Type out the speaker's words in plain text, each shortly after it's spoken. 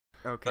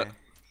Okay.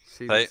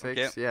 Season Right, 6,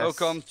 okay. yes.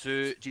 Welcome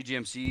to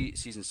GGMC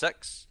Season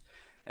 6.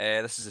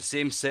 This is the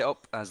same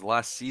setup as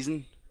last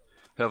season.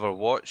 Whoever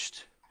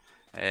watched,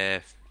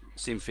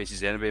 same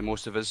faces anyway,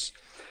 most of us.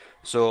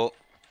 So,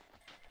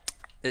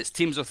 it's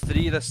teams of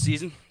 3 this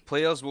season.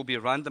 Players will be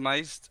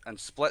randomised and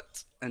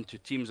split into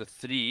teams of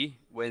 3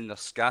 when they're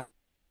scattered,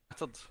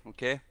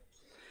 okay?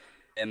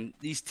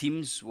 These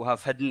teams will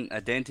have hidden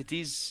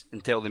identities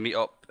until they meet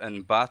up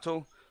in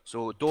battle.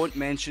 So don't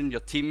mention your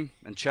team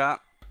in chat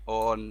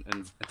or in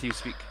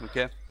TeamSpeak,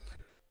 okay?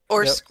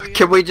 Or Yep. squeal.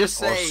 Can we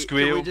just Or say? Can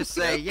squeal. we just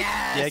say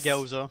yes? Yeah,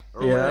 Gelzo.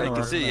 Or Yeah, whatever. You can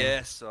no, say no.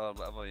 yes or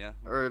whatever, yeah.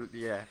 Or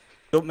yeah.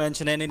 Don't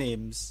mention any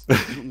names.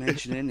 Don't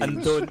mention any And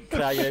names. don't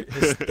cry out And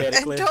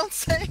hysterically. don't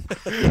say,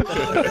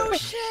 oh no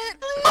shit.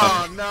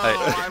 Oh no,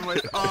 Right. I'm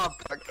with. Oh,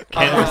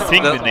 Can we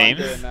sing the no,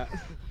 names?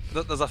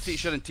 There's a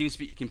feature in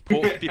TeamSpeak you can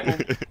poke people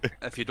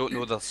if you don't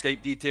know their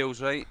Skype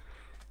details, right?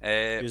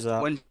 Use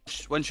that.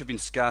 Once you've been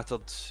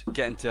scattered,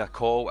 get into a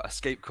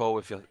Skype call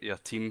with your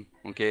team,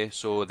 okay?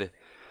 So the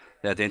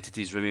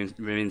identities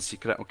remain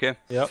secret, okay?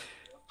 Yep.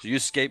 So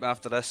use Skype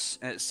after this.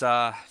 It's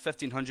a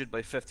 1500 by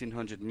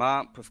 1500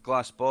 map with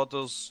glass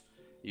borders.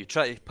 You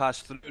try to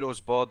pass through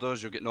those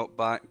borders, you'll get knocked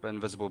back by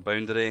invisible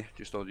boundary,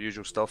 just all the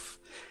usual stuff.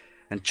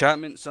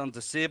 Enchantments are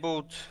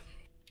disabled.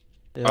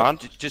 Yeah. And?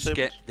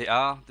 They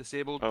are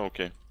disabled. Oh,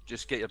 okay.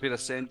 Just get your bare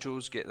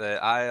essentials, get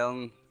the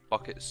iron,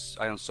 buckets,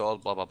 iron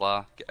sword, blah blah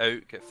blah. Get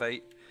out, get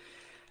fight.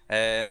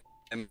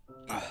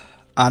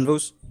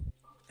 Anvils.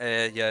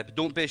 Yeah, but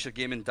don't base your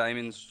game in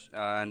diamonds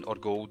or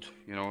gold,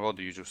 you know, all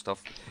the usual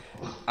stuff.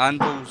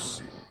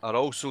 Anvils are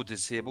also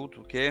disabled,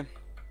 okay?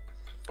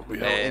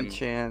 no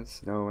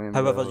enchants, no anvils.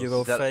 However, you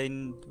will that-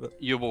 find.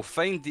 You will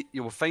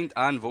find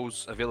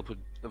anvils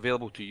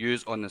available to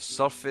use on the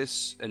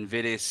surface in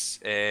various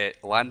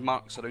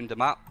landmarks around the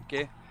map,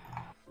 okay?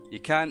 You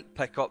can't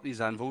pick up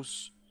these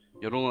anvils.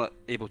 You're only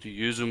able to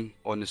use them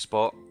on the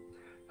spot.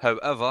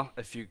 However,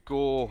 if you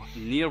go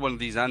near one of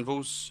these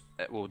anvils,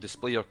 it will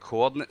display your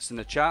coordinates in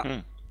the chat,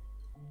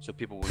 so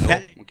people will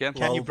know. Okay.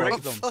 Can you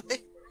break them?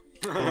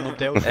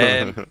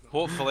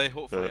 Hopefully.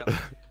 Hopefully. Yeah.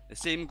 The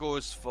same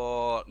goes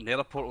for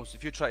nether portals.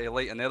 If you try to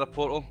light a nether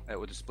portal, it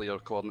will display your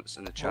coordinates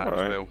in the chat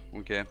as well.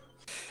 Okay.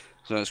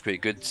 So that's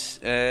quite good.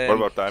 What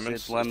about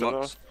diamonds? said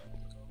landmarks.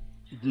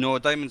 No,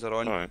 diamonds are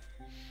on. Alright.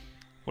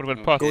 What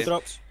about pots? Gold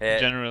drops. In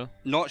general.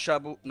 Not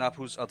shadow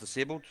apples are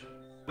disabled.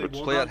 Wait,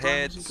 what Player about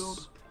diamonds and heads.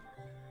 gold?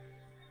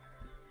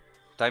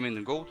 Diamond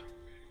and gold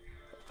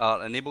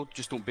are enabled.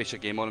 Just don't base your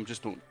game on them.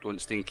 Just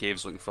don't stay in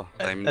caves looking for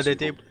diamonds. Are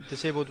they and gold.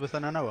 disabled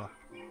within an hour?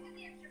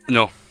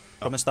 No,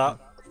 From the start.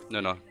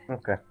 no.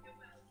 Okay.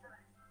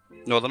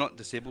 No, they're not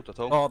disabled at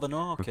all. Oh, they're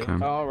not. Okay.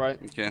 All right.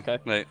 Okay, Okay.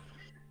 right.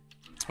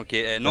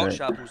 Okay, not Right.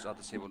 shackles are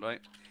disabled, right?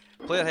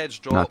 Player heads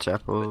drop, Not but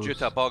chapels. due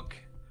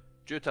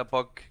to a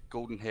bug,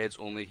 golden heads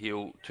only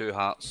heal 2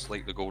 hearts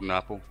like the golden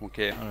apple,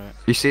 okay? Alright.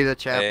 You see the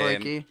chat, Um,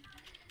 Blakey?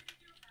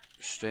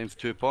 Strength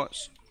 2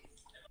 pots.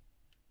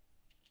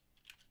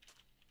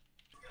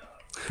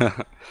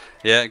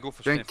 Yeah, go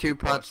for Drink strength 2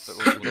 pots. pots.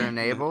 but we'll- They're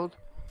enabled.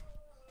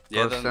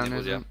 Yeah, Or they're stun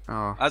enabled, yeah. isn't?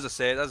 Oh. As I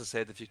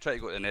said, if you try to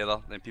go to the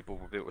nether, then people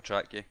will be able to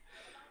track you.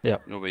 Yeah.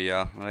 You know where you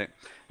are, right?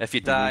 If you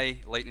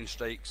die, lightning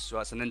strikes, so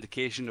that's an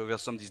indication of where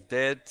somebody's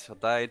dead or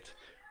died.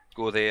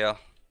 Go there.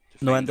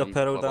 to No find ender them,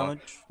 pearl blah, blah.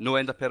 damage. No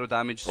ender pearl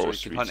damage, so Oh, you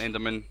sweet. can hunt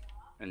endermen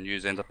and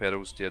use ender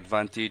pearls to your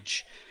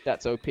advantage.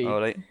 That's OP.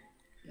 Alright.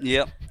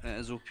 Yep, it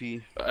is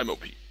OP. I'm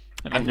OP.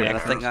 And I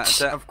think that's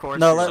it. Of course.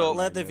 No, you're So- let,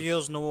 let the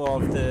viewers know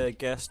of the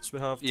guests we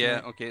have. Yeah,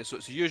 tonight. okay, so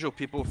it's the usual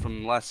people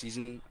from last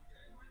season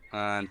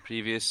and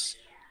previous.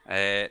 Oh,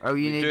 you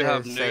we need do to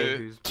have say new,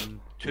 who's been.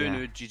 two yeah.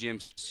 new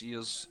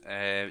GGMCers,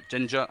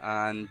 Ginger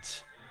and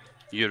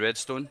U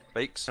Redstone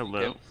bikes. Hello.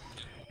 okay.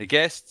 The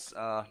guests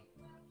are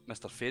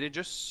Mr.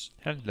 Fairyjuice,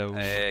 Hello.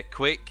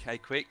 Quake, High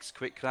Quakes,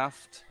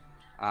 Quakecraft,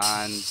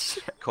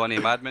 and Connie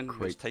Madman,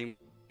 who's Timewinder.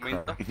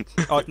 I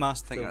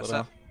Oddmaster. think that's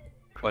over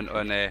it.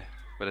 On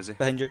where is he?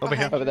 Behind you. Over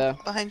here. Over there.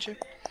 Behind you.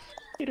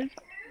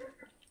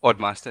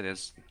 Oddmaster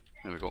is.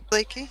 There we go.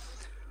 Blakey.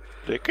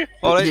 Blakey?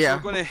 Alright, Yeah.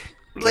 so we're gonna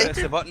Blake.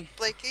 press the button.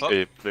 Blakey. Oh.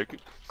 Hey, Blakey.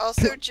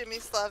 Also Jimmy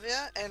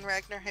Slavia and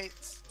Ragnar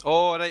Hates.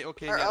 Oh, right,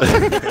 okay. Are Yeah. also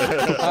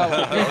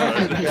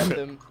Get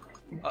them.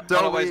 So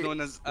Otherwise we- known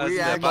as we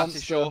the act- Batty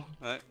Show.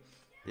 Right.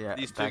 Yeah.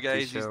 These two back to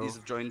guys, show. these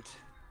have joined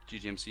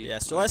GGMC. Yeah,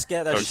 so let's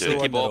get this Okay. show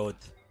on the Bob. road.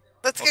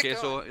 Let's get Okay,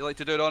 going. so you like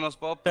to do the honours,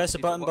 Bob? Press the See if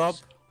it button, Bob.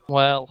 works.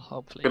 Well,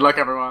 hopefully. Good luck,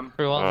 everyone.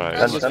 Everyone. Alright.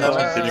 Good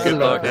luck. Can you good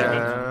luck? Good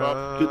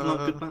luck,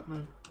 good luck,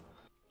 man.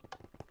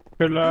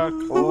 Good luck.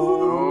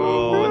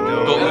 Oh, Don't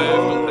move,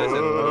 don't press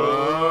it.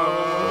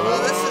 Oh,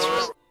 this is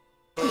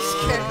really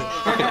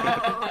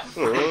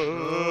scary.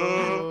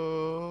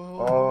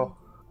 Oh.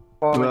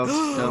 Who else?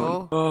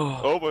 No.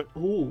 Oh boy.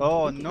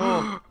 Oh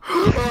no.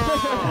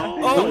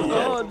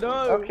 Oh,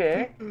 no.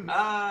 Okay.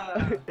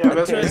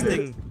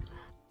 interesting.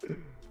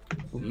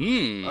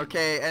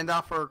 Okay, end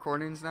off our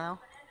recordings now.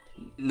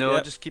 No,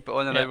 Yeah. just keep it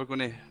on and Yeah. now we're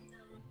gonna.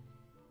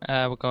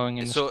 We're going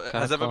in. So, the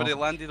has everybody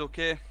call. landed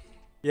okay?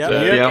 Yeah.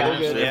 Yeah. Yeah.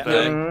 Same Yeah.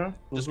 thing.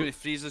 Just gonna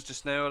freeze us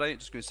just now, alright?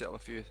 Just gonna set up a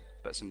few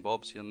bits and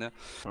bobs here and there.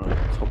 Alright,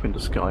 let's hop into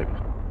Skype.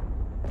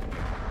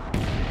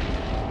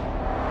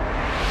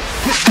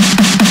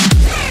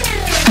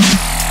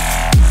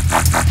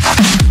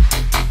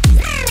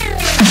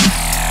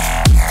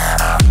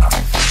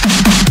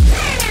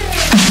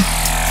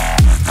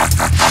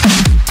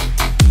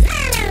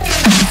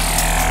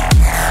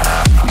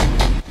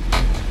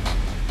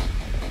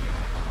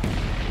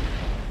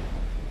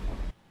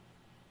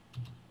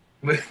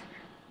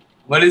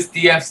 What does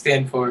DF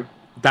stand for?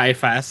 Die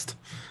fast.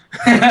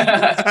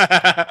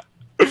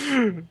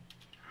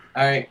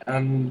 Alright,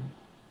 I'm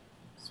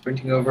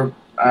sprinting over.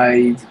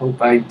 I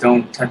hope I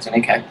don't touch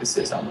any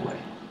cactuses on the way.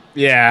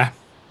 Yeah,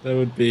 that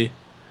would be.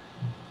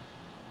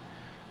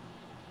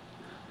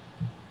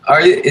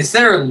 Is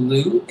there a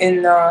loot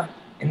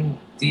in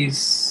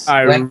these?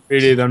 I lands?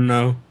 really don't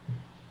know.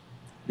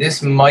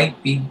 This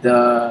might be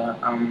the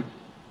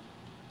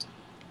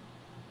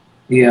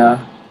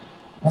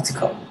what's it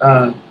called?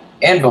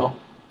 Anvil.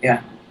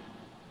 Yeah.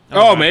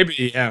 Oh,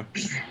 maybe, yeah.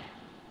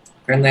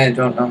 Apparently, I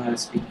don't know how to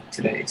speak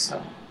today,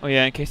 so. Oh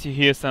yeah, in case you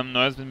hear some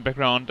noise in the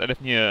background, I live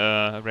near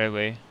a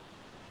railway.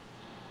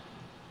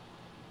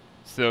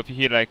 So if you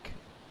hear like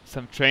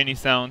some trainy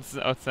sounds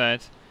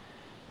outside,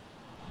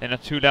 they're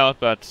not too loud,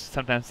 but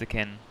sometimes they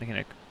can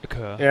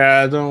occur.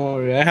 Yeah, don't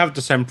worry. I have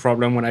the same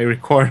problem when I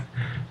record.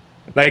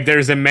 Like,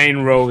 there's a main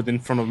road in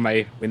front of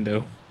my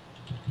window.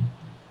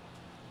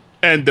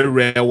 And the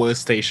railway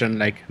station,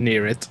 like,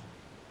 near it.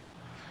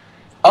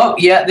 Oh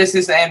yeah, this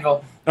is the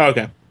Anvil.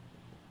 Okay.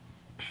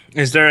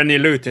 Is there any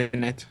loot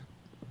in it?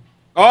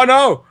 Oh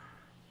no!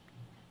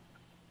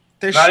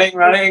 There's Running!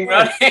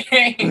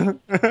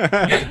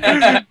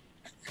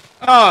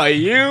 Oh,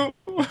 you!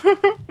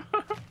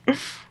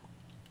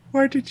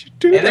 Why did you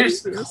do And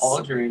there's this?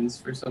 cauldrons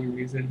for some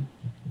reason.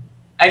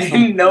 I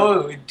didn't know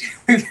it would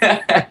do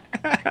that.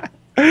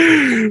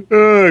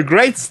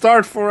 Great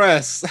start for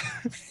us.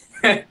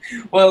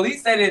 Well, at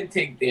least I didn't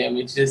take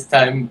damage this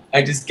time.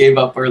 I just gave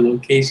up our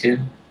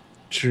location.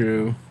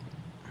 True.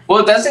 Well,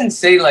 it doesn't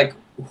say like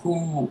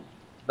who,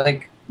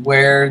 like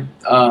where,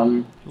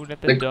 Who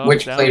let the like dogs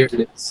which out? player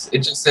it is. It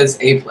just says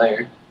a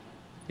player.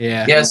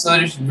 Yeah. Yeah, so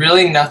there's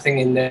really nothing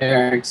in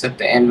there except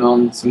the anvil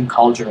and some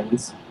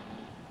cauldrons.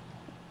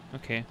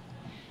 Okay.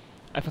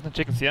 I found some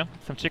chickens here.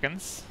 Some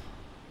chickens.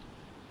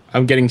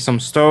 I'm getting some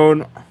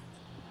stone.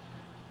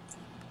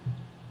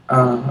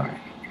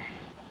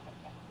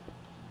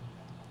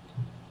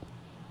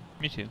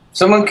 Me too.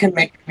 Someone can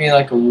make me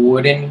like a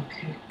wooden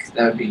pick.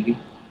 That would be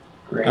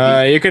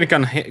great. You can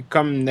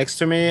come next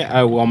to me.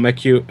 I will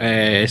make you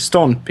a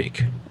stone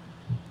pick.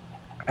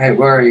 Hey,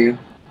 where are you?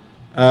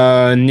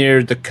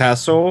 Near the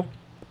castle,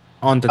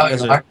 on the Oh, you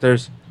desert. are?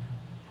 There's.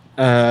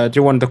 Do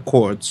you want the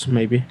chords?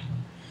 Maybe.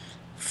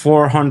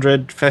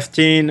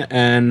 415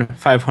 and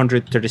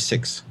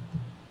 536.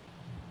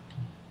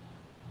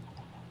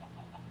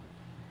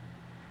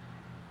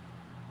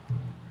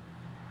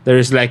 There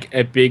is like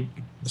a big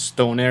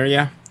stone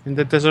area in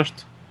the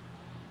desert.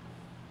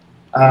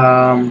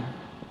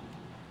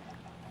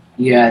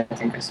 Yeah, I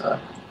think I saw it.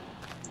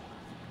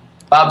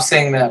 Bob's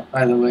saying that,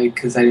 by the way,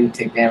 because I didn't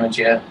take damage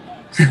yet.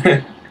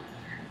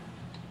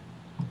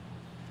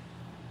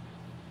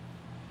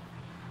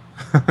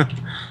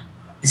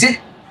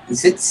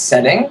 Is it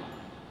setting?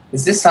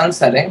 Is this sun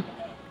setting?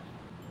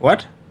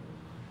 What?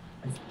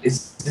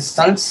 Is the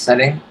sun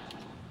setting?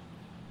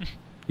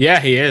 Yeah,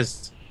 he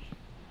is.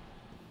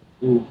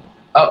 Ooh.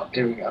 Oh,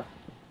 there we go.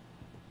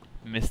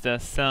 Mr.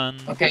 Sun.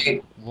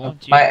 Okay,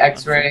 won't you my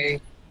answer?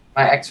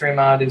 X-ray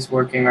mod is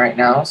working right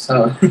now,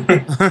 so.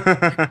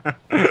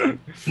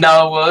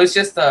 No, well, it's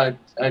just a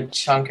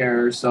chunk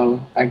error,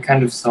 so I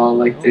kind of saw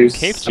like Ooh, there's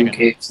cave some chicken.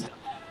 caves.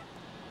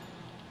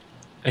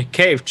 A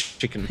cave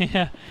chicken.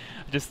 Yeah,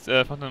 I just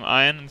found some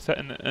iron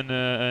in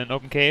an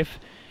open cave,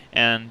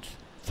 and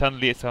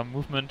suddenly I saw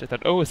movement. I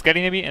thought, oh, a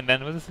skelly maybe, and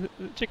then it was a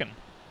chicken.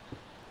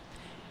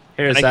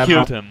 Here's And I that.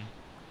 killed him.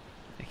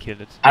 I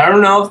killed it. I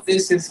don't know if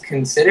this is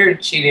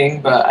considered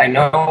cheating, but I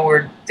know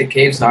where the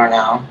caves are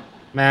now.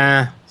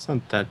 Nah, it's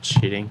not that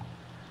cheating.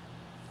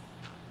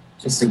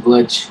 Just a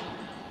glitch.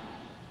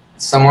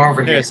 Somewhere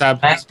over here. Here, stop.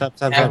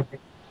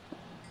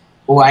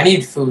 Oh, I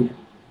need food.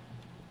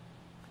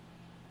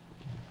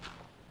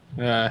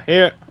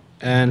 Here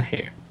and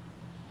here.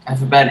 I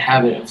have a bad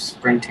habit of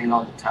sprinting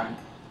all the time.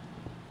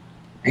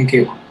 Thank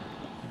you.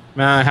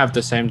 I have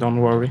the same, don't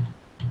worry.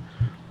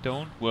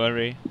 Don't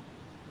worry.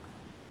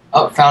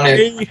 Oh, found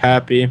it. Be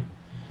happy.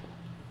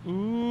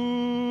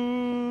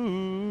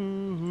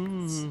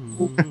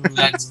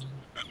 That's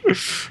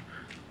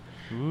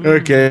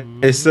Okay,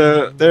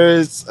 so there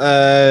is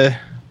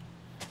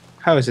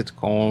how is it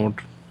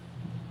called?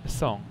 A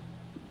song.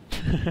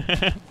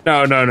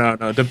 No,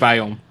 the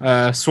biome.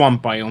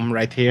 Swamp biome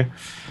right here.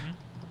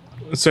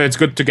 So it's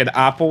good to get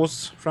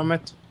apples from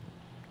it.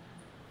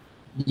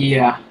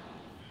 yeah.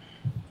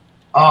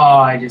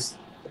 Oh,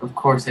 of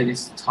course I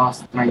just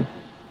tossed my.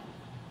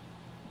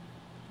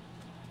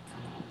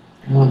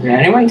 Oh, did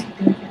anyone take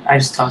that? I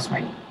just tossed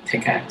my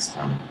pickaxe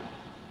down.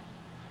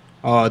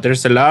 Oh,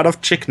 there's a lot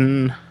of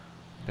chicken.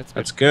 That's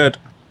That's good.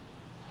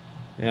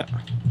 Yeah.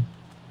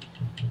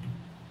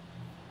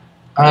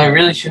 I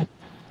really should.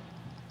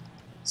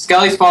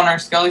 Skelly spawner,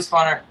 Skelly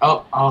spawner. Oh,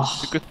 It's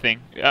a oh. good thing.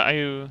 Are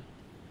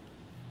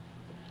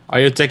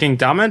you taking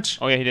damage?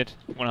 Oh yeah, he did.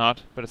 1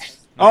 heart, but it's...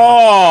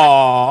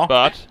 Oh!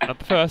 But not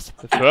the first.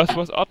 The first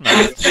was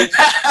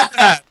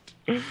Oddman.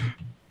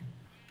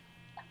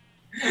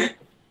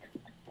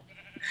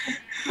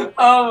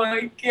 Oh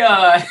my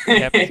god.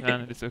 It happens,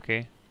 man. It's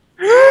okay.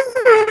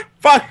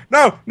 Fuck!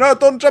 No! No!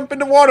 Don't jump in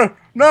the water!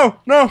 No!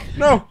 No!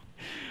 No!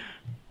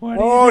 What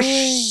Oh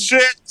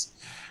shit!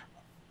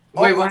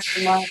 Wait, what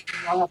happened?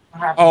 What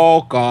happened?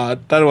 Oh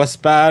god, that was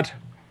bad.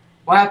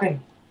 What happened?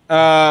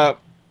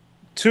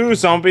 2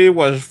 zombies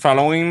was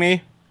following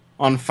me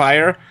on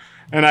fire,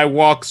 and I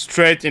walked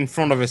straight in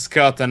front of a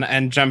skeleton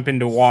and jump in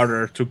the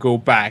water to go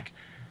back.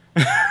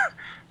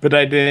 But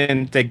I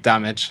didn't take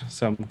damage,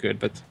 so I'm good.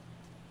 But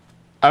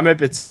I'm a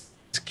bit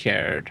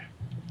scared.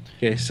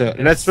 Okay, so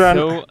let's run.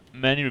 So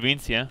many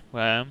ravines here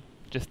where I am.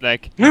 Just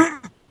like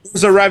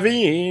There's a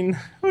ravine.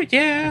 Oh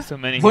yeah. there's so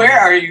many. Where here.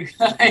 are you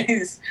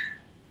guys?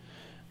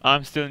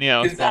 I'm still near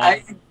our 'Cause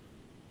spawn.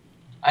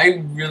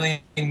 I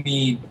really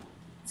need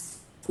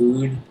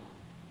food.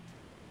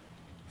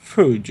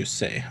 Food, you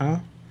say, huh?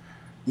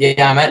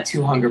 Yeah, I'm at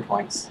 2 hunger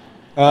points.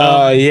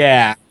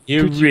 Yeah.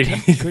 You Could really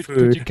need could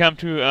food. you come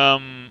to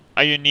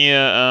are you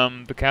near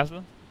the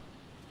castle?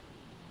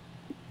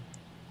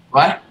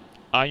 What?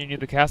 Are you near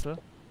the castle?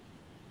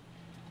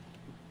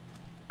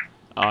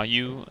 Are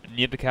you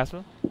near the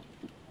castle?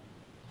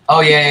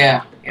 Oh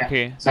yeah.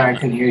 Okay. Sorry, I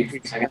couldn't hear you for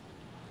a second.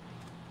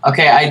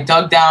 Okay, I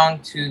dug down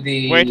to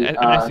the Wait,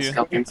 I'm next to you.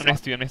 skeleton I'm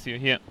next to you. I'm next to you.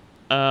 Here.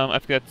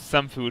 I've got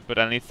some food, but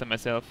I need some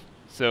myself.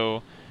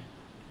 So.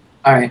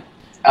 All right.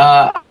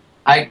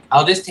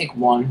 I'll just take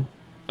 1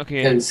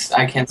 Okay. because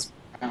I can't.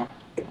 No.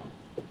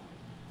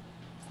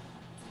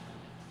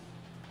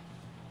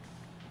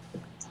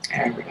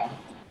 There we go.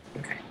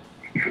 Okay.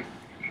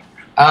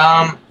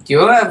 Do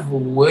you have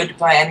wood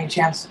by any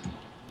chance?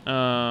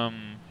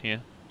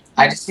 Here.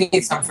 I just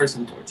need some for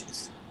some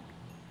torches.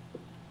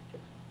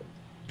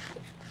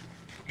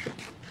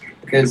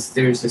 Because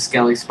there's a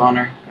skelly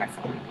spawner, and I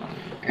found one.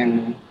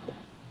 And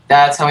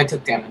that's how I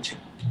took damage.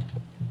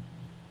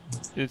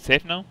 Is it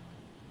safe now?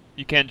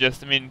 You can't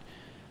just. I mean,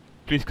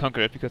 please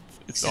conquer it because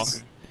it's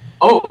awesome.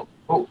 Oh!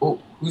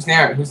 Who's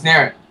near it? Who's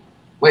near it?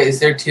 Wait, is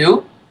there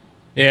 2?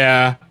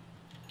 Yeah.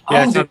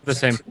 Yeah, it's not the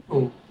same.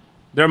 Two.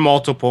 They're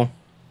multiple.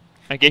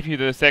 I gave you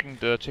the second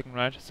chicken,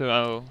 right? So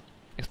I'll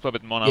explore a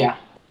bit more now. Yeah.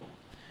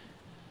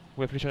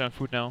 We're pretty short on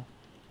food now.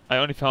 I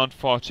only found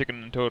 4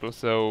 chicken in total,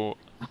 so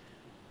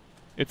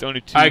it's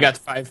only 2. I got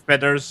 5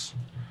 feathers.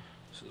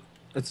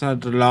 It's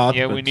not a lot.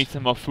 Yeah, we but need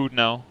some more food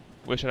now.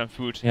 We're short on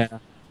food. Yeah.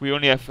 We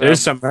only have.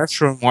 There's some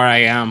mushroom where I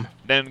am.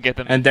 Then get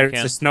them. And if we there's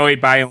can. a snowy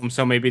biome,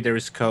 so maybe there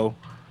is cow,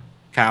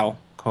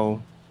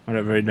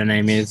 whatever the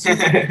name is.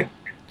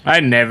 I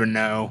never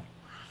know.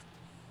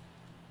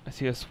 I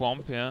see a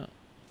swamp. Yeah.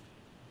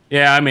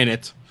 Yeah, I'm in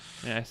it.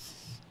 Yes.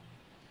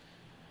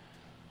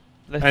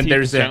 Let's And see if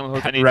there's the a jungle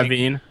holds anything,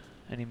 ravine.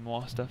 any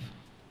more stuff.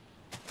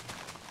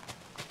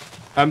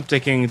 I'm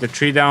taking the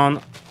tree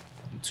down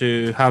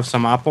to have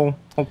some apple,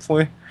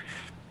 hopefully.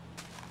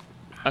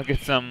 I'll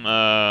get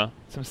some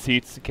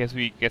seeds in case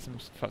we get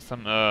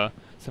some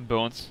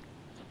bones.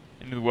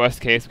 In the worst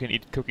case, we can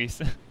eat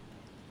cookies.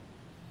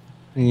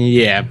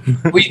 Yeah.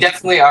 We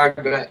definitely are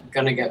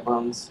gonna get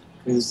bones.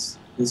 Because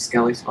the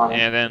skelly spawner.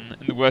 And then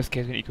in the worst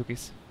case, we can eat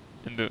cookies.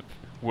 In the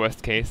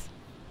worst case.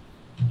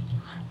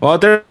 Well,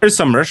 there's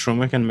some mushroom.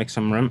 We can make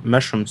some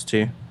mushrooms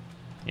too.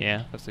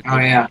 Yeah, that's a good. Oh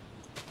yeah.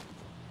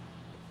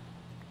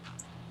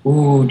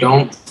 Ooh,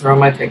 don't throw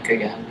my pick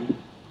again.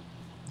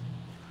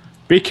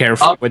 Be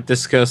careful Oh. with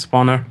this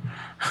spawner.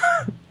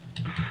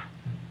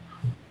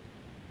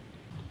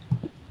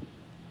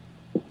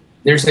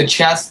 There's a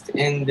chest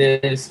in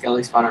the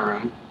skelly spawner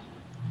room.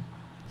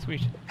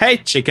 Sweet. Hey,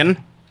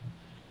 chicken.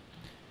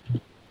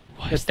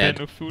 Why You're is there dead.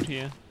 no food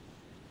here?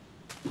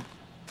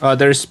 Oh,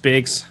 there's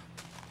pigs.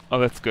 Oh,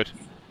 that's good.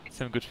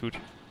 Some good food.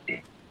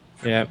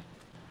 Yeah.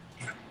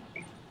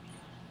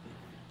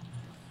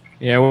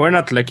 Yeah, we're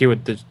not lucky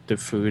with the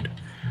food.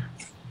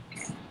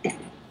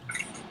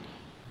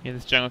 Yeah,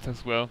 this jungle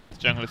as well. This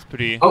jungle is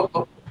pretty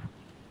Oh,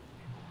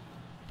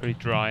 pretty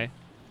dry.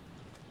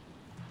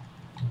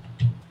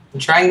 I'm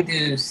trying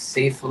to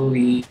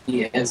safely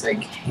as I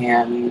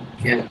can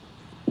get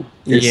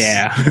this,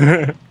 Yeah.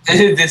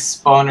 this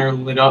spawner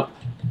lit up.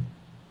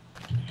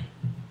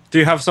 Do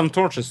you have some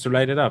torches to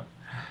light it up?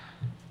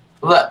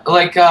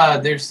 Like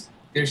there's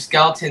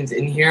skeletons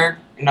in here,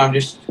 and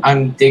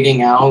I'm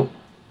digging out,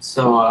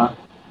 so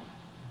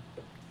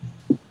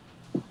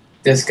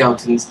the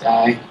skeletons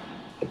die.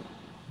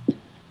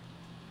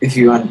 If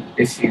you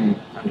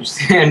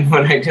understand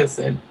what I just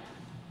said,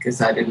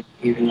 because I didn't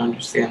even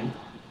understand.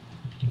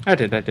 I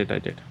did.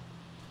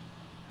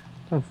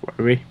 Don't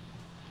worry.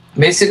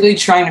 Basically,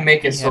 trying to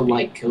make it so happy.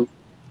 light kills.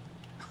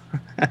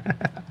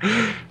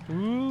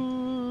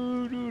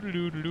 Ooh,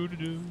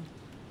 doo-doo-doo-doo-doo-doo.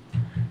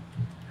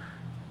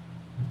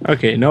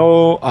 Okay,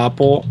 no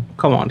apple.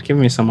 Come on, give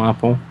me some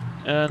apple.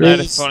 Night is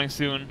Please. falling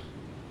soon.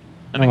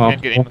 And Oh, I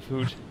can't get any more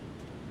food.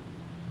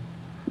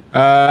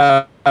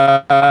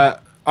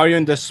 Are you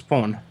in the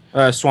spawn?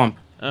 Swamp?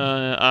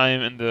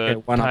 I'm in the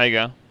Okay, why not?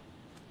 taiga.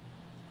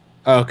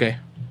 Okay.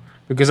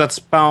 Because at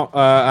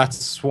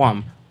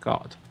swamp.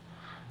 God.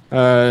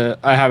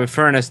 I have a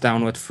furnace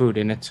down with food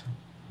in it.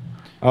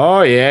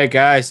 Oh yeah,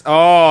 guys.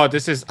 Oh,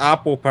 this is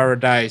apple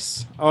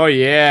paradise. Oh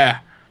yeah.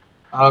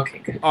 Okay,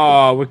 good.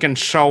 Oh, we can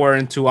shower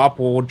into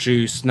apple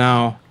juice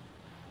now.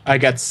 I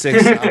got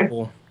 6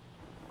 apple.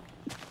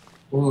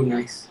 Ooh,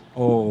 nice.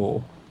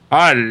 Oh,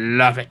 I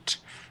love it.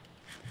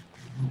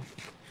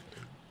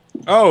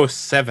 Oh,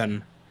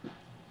 7.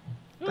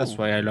 That's Ooh,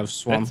 why I love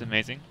swamp. That's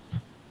amazing.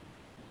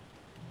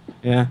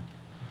 Yeah.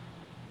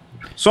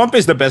 Swamp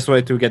is the best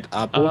way to get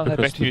apple I'll head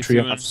because back to the you tree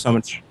soon. have so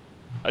much.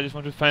 I just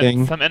want to find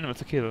Thing. some animals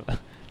to kill.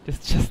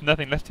 just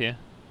nothing left here.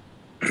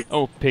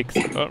 Oh, pigs.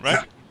 Oh,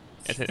 right?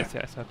 Yes,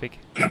 I saw a pig.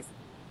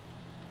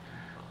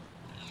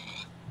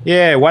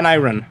 Yeah, 1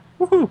 iron.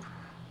 Woohoo!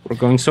 We're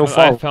going so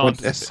Well, far with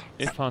this.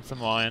 I found some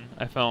more iron.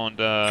 I found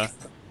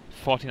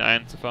 14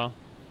 iron so far.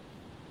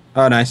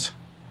 Oh, nice.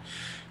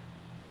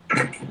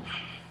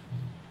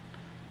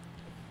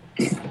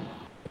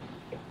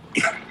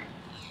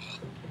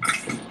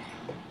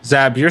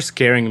 Zab, you're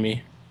scaring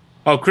me.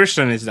 Oh,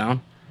 Christian is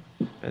down.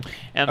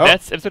 And Oh.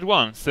 that's episode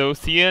 1. So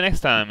see you next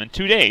time in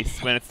 2 days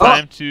when it's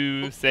time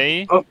to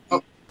say. Oh.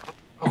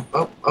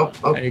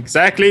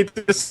 Exactly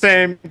the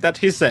same that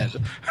he said.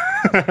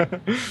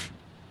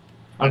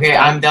 Okay,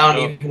 I'm down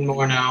even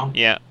more now.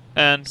 Yeah,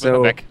 and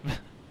So- welcome back.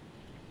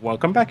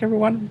 Welcome back,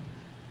 everyone.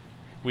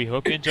 We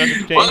hope you enjoyed the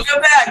 2 days.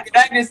 Welcome back!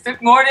 Agnes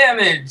took more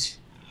damage!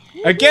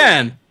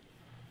 Again.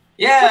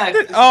 Yeah,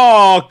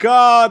 Oh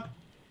God!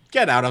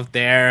 Get out of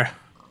there.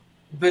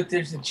 but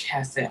there's a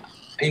chest there.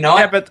 You know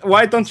Yeah, what? but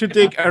why don't you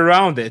dig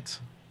around it?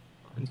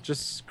 And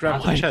just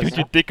grab Why the don't chest.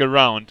 you dig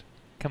around?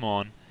 Come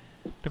on.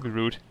 Don't be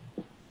rude.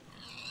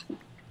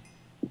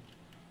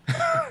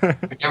 I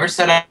never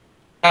said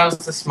I was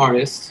the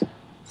smartest.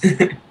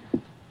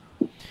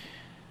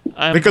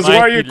 I Because might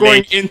why are you be going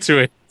late into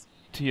it?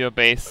 to your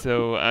base,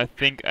 so I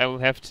think I will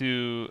have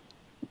to.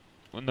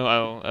 Well, no,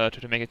 I'll try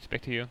to make it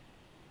back to you.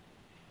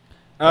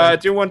 Do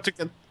you want to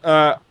get?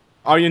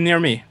 Are you near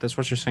me? That's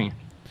what you're saying.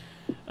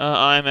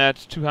 I'm at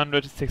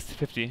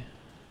 250.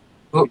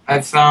 Oh,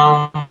 I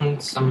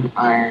found some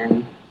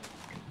iron.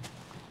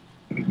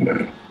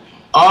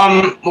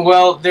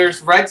 Well,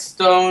 there's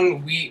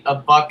redstone, wheat, a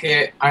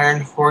bucket,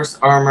 iron horse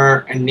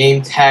armor, a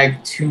name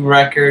tag, 2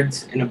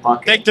 records, and a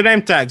bucket. Take the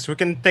name tags. We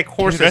can take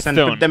horses and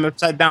redstone. put them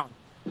upside down.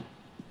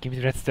 Give me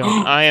the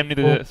redstone. I am near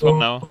the swamp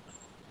now.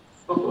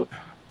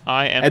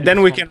 I am. And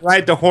then we can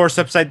ride the horse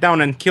upside down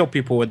and kill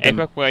people with them.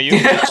 Epoch, where are you?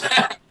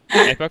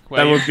 Epoch, where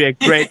That are you? would be a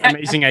great,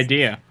 amazing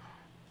idea.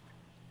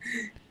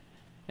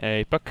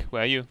 Epoch,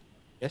 where are you?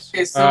 Yes.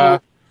 Okay,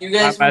 so you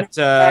guys I'm at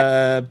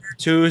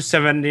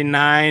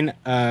 279,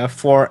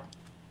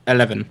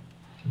 411.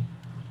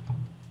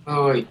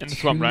 Oh, wait, in the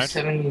swamp, right?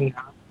 279.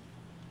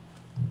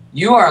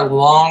 You are a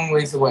long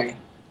ways away.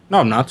 No,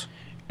 I'm not.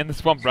 In the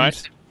swamp,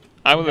 right?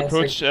 I will Yes,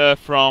 approach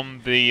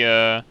from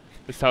the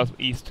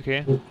southeast,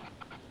 okay?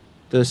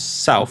 The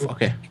south.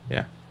 Okay.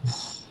 Yeah.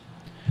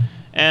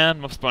 And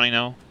mob spawning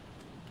now.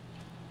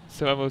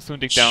 So I will soon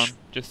dig down.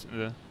 Just in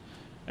the.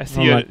 I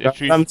see Oh your my God,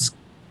 trees. I'm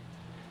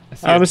I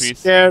see your I'm trees.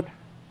 scared.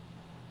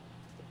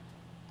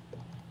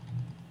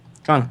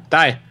 Come on,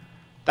 die.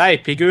 Die,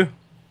 Pigu.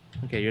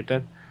 Okay, you're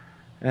dead.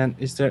 And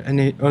is there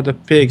any other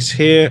pigs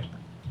here?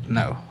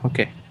 No.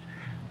 Okay.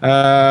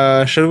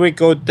 Should we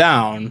go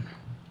down?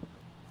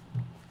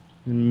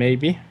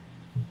 Maybe.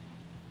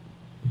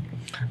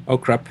 Oh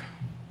crap.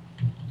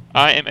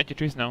 I am at your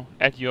trees now.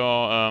 At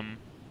your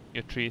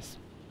trees.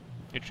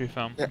 Your tree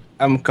farm. Yeah,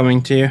 I'm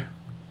coming to you.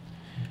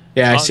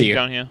 Yeah, I I'll see dig you.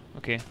 down here.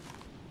 Okay.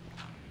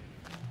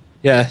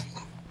 Yeah.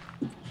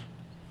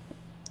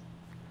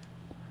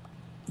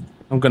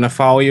 I'm gonna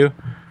follow you.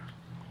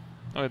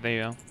 Oh, there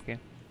you are. Okay.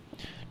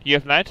 Do you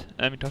have light?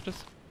 Me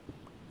torches?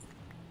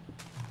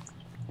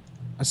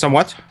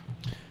 Somewhat?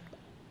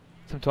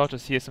 Some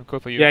torches. Here's some coal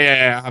for you.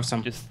 Yeah, I have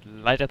some. Just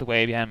light out the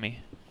way behind me.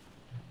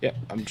 Yeah,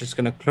 I'm just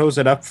gonna close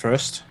it up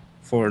first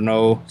for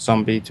no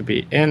zombie to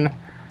be in.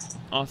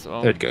 Also,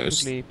 I'll There it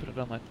goes. quickly put it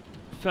on my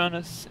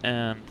furnace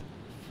and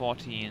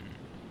 14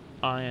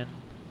 iron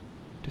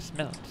to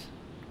smelt.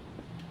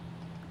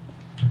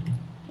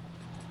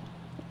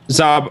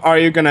 Zab, are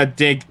you gonna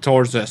dig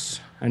towards us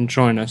and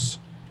join us?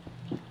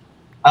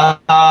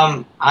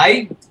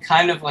 I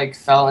kind of like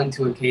fell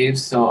into a cave,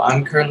 so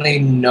I'm currently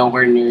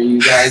nowhere near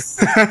you guys.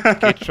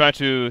 Okay, try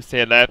to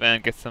stay alive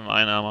and get some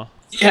iron armor.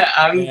 Yeah,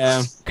 I'm Could you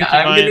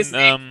gonna mind,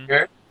 stay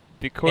here.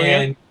 the coal here?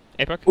 And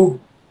Epoch? ooh,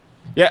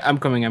 Yeah, I'm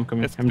coming. I'm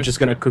Let's- just let's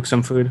gonna cook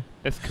some food.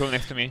 There's coal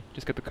next to me.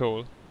 Just get the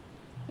coal.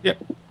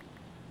 Yep.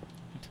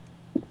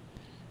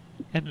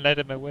 And light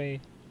up my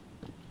way.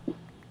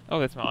 Oh,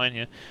 that's my iron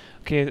here.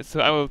 Okay, so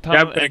I will tunnel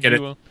I'm gonna and get you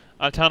it. will.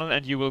 I'll tunnel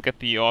and you will get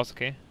the ores.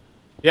 Okay.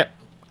 Yep.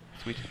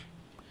 Sweet.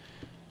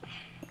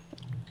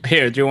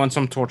 Here, do you want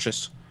some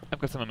torches? I've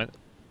got some of my. Okay.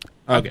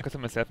 I've got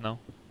some myself now.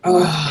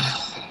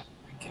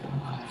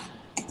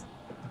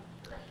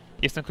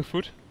 You have some cooked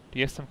food? Do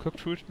you have some cooked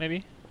food,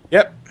 maybe?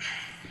 Yep.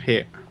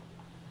 Here.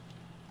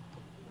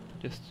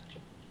 Just...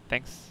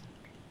 Thanks.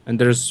 And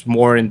there's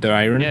more in the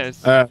iron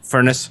Yes.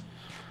 furnace.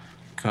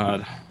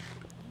 God.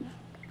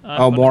 I'm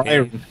Oh, on the more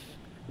cave.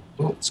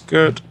 iron. It's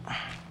good.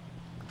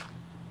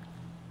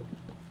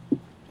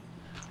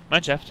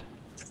 Mineshaft.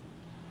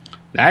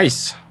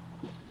 Nice.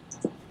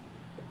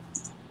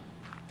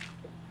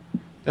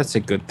 That's a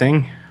good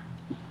thing.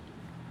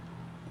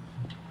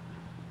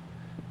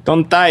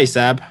 Don't die,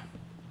 Sab.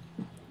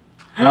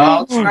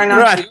 I'll try You're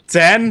not to. at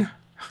 10?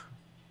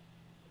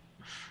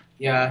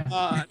 Yeah.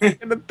 Oh, I'm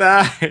gonna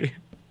die.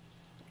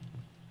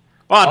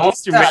 Well, at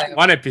least you die. made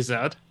one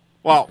episode.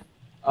 Wow.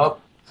 Oh.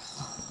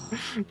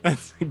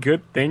 That's a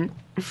good thing.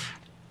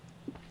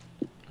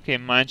 Okay,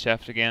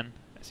 mineshaft again,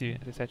 as I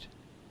said.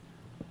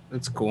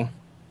 That's cool.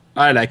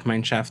 I like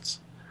mine shafts.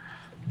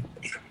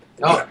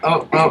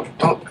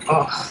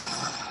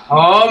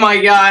 Oh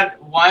my god,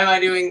 why am I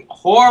doing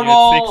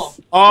horrible?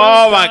 6.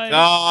 Oh Don't my die.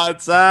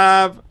 god,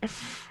 Sab!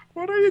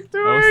 What are you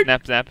doing? Oh,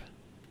 snap, snap.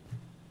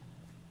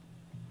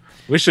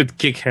 We should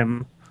kick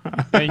him.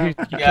 You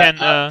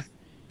Yeah,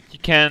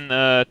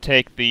 can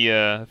take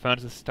the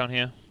furnaces down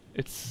here.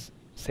 It's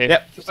safe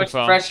Yep. Too so much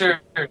far. pressure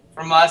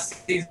from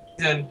last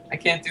season. I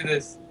can't do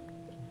this.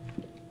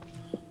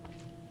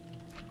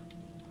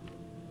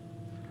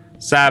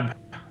 Sab,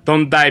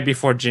 don't die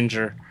before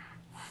Ginger.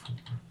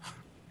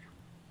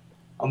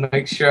 I'll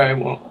make sure I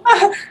won't.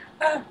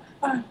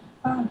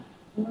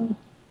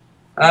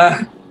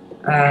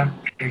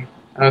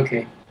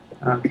 Okay.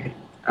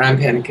 I'm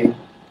panicking.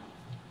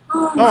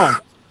 No,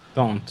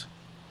 don't.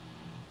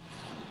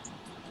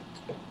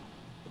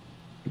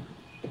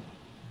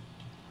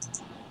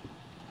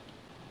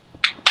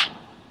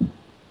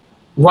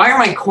 Why are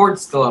my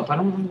cords still up? I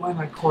don't know why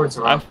my cords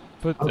are up.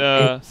 I've put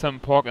Okay. some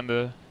pork in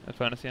the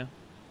furnace here.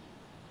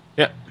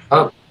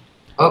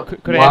 Oh,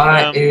 Could I why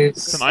have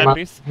is some iron, my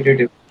please? computer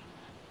doing?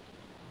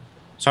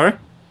 Sorry?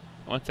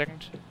 1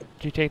 second.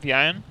 Can you take the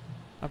iron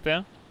up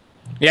there?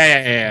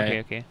 Yeah. Okay,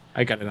 okay.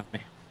 I got it on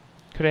me.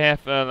 Could I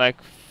have like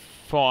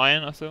 4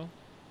 iron or so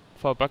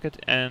for a bucket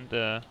and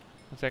 1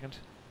 second?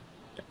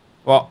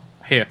 Well,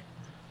 here.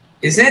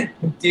 Is it?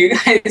 Do you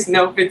guys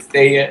know if it's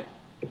day yet?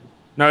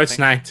 No, it's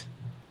night.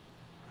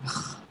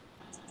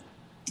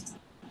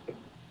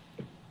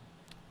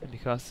 And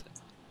because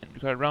in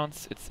recorded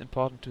rounds, it's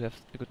important to have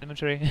a good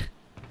inventory.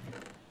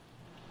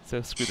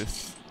 So screw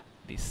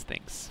these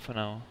things for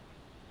now.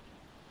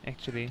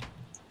 Actually,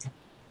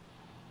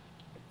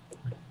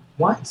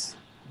 What?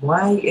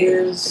 Why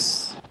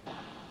is...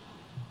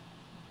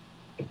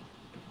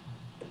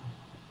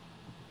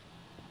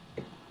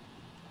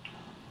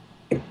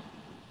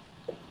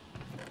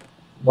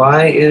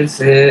 Why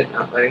is it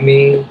not letting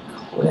me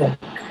click?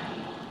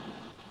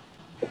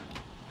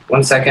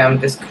 1 second, I'm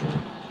just...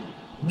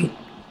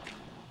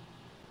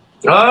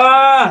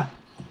 Ah!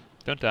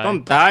 don't die.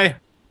 Don't die.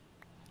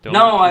 Don't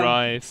No,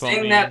 cry I'm for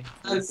saying me. that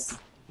because...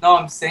 No,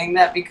 I'm saying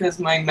that because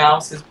my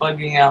mouse is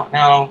bugging out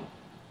now.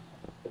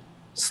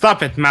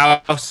 Stop it,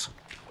 mouse.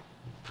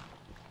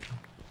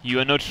 You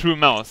are no true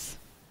mouse.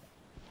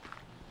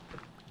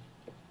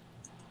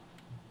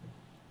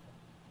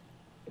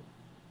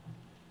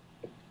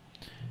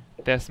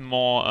 There's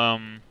more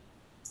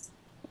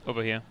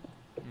over here.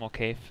 More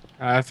cave.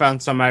 I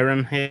found some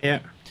iron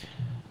here.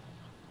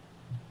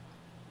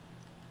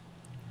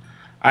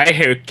 I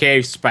hear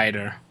cave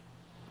spider.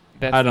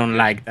 That's I don't good.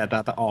 like that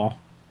at all.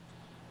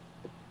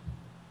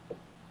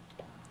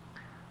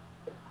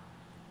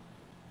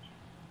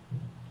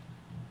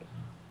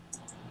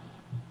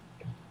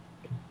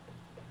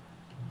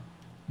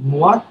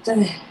 What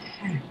the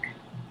heck?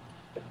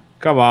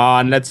 Come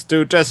on, let's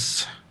do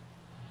this.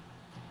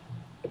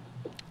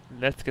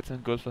 Let's get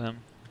some gold for him.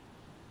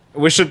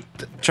 We should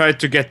try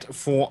to get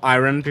 4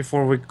 iron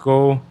before we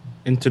go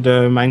into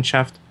the mine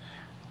shaft.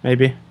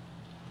 Maybe.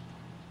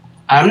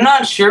 I'm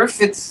not sure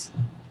if it's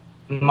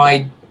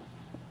my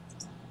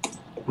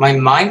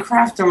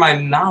Minecraft or my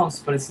mouse,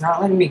 but it's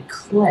not letting me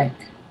click.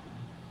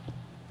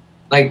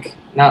 Like,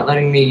 not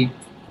letting me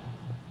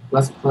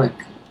left click.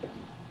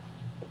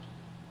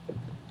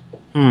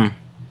 Hmm.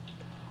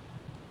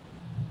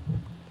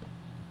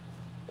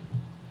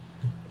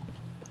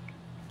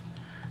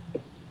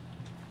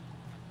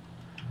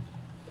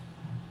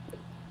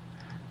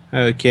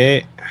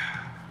 Okay.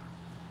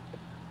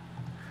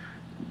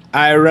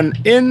 Iron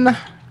in.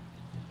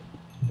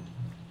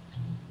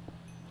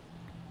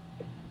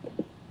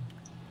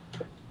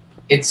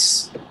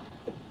 It's...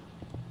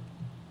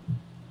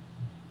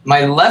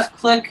 My left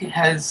click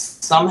has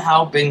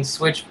somehow been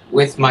switched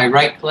with my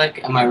right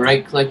click, and my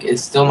right click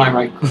is still my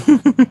right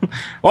click.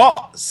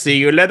 Well, see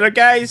you later,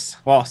 guys.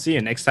 Well, see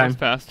you next time.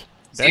 That's fast.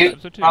 See you,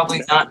 episode 2.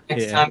 probably not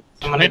next Yeah. time.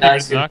 I'm gonna 20 die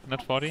minutes soon. mark,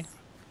 not 40.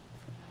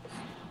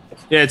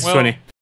 Yeah, it's Well, 20.